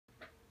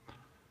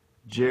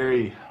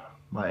Jerry,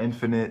 my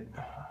infinite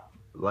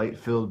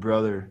light-filled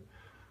brother.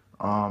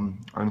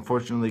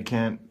 Unfortunately,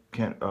 can't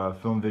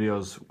film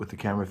videos with the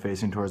camera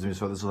facing towards me,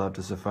 so this will have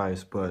to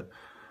suffice. But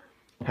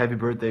happy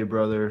birthday,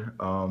 brother.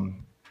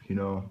 You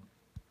know,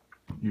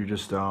 you're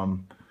just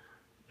you're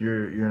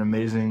an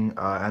amazing,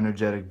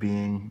 energetic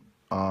being.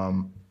 I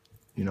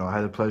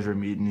had the pleasure of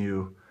meeting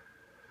you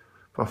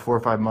about 4 or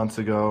 5 months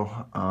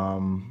ago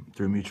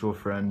through a mutual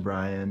friend,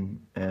 Brian,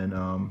 and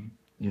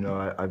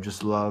I've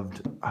just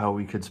loved how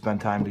we could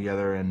spend time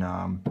together and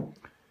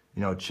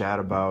chat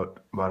about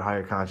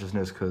higher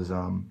consciousness because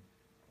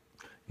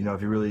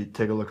if you really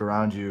take a look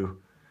around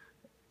you,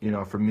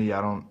 for me,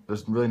 I don't.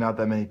 There's really not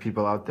that many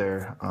people out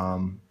there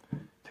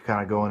to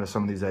kind of go into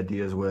some of these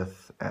ideas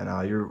with, and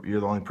you're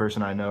the only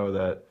person I know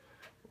that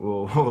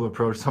will will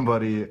approach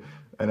somebody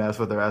and ask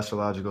what their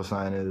astrological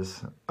sign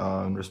is.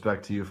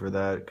 Respect to you for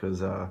that,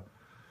 because I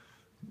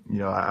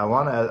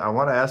want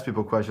to ask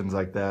people questions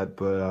like that,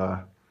 but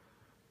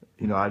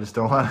I just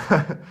don't want.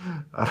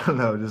 I don't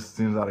know. It just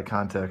seems out of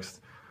context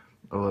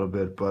a little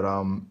bit, but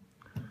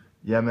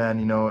yeah, man.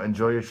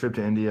 Enjoy your trip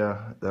to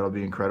India. That'll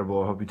be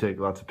incredible. I hope you take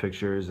lots of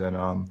pictures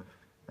and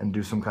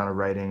do some kind of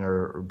writing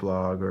or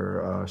blog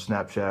or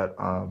Snapchat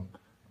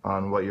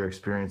on what you're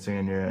experiencing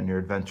and your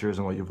adventures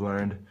and what you've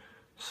learned,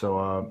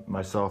 so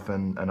myself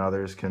and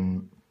others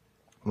can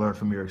learn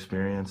from your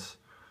experience.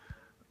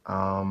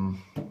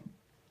 Um,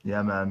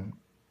 yeah, man.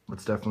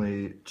 Let's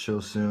definitely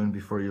chill soon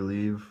before you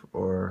leave,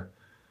 or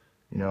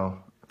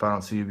if I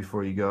don't see you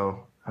before you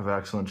go, have an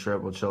excellent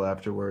trip. We'll chill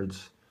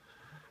afterwards,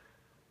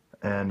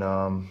 and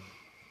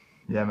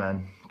yeah,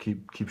 man.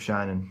 Keep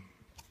shining.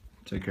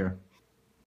 Take care.